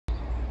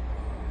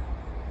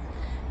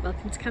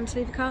Welcome to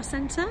Cantilever Car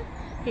Centre.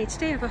 Here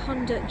today I have a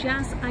Honda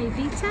Jazz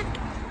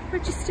iVTEC,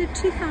 registered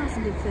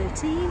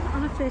 2013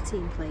 on a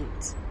 13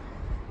 plate.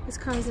 This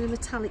car is in a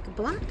metallic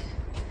black,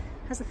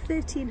 has a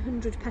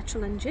 1300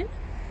 petrol engine.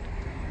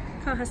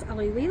 The car has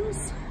alloy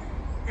wheels,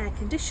 air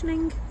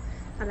conditioning,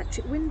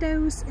 electric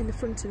windows in the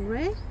front and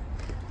rear,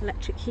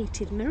 electric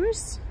heated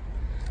mirrors,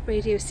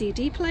 radio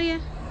CD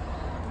player,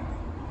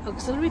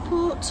 auxiliary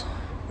port,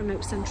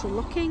 remote central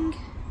locking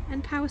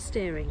and power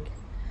steering.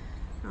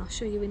 I'll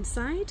show you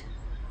inside.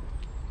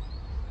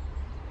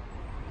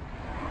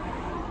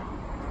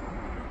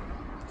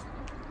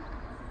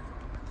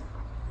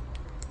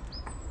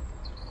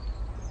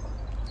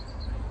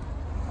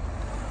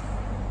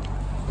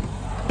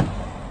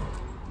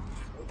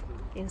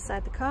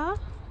 Inside the car,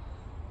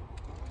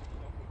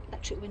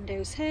 electric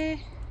windows here,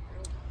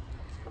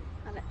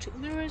 electric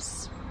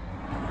mirrors,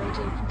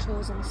 radio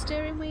controls on the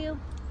steering wheel.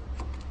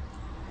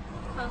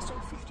 Car's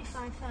done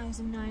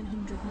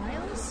 55,900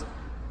 miles.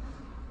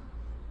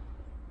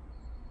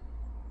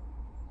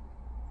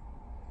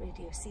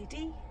 Radio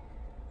CD,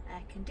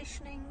 air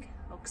conditioning,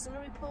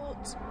 auxiliary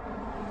port,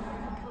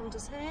 cup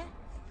holders here,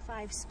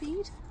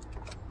 5-speed,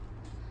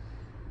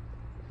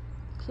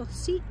 cloth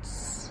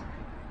seats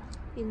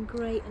in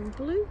grey and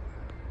blue,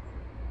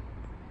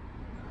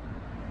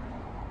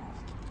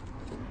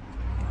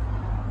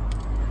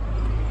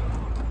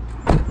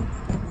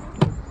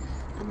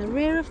 and the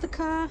rear of the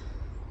car,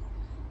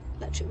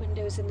 electric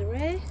windows in the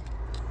rear,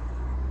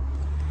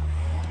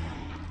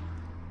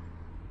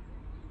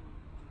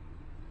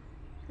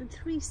 and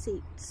 3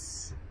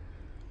 seats.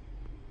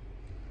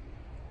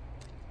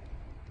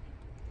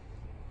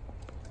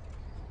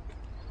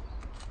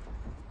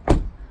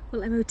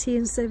 We'll MOT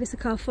and service the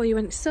car for you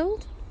when it's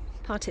sold.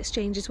 Part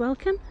exchange is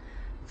welcome.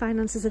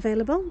 Finance is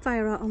available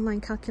via our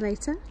online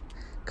calculator.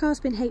 Car's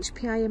been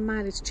HPI and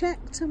mileage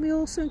checked, and we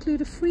also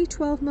include a free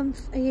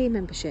 12-month AA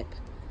membership.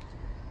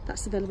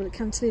 That's available at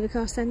Cantilever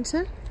Car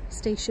Centre,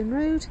 Station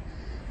Road,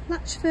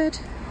 Latchford,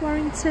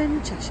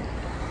 Warrington, Cheshire.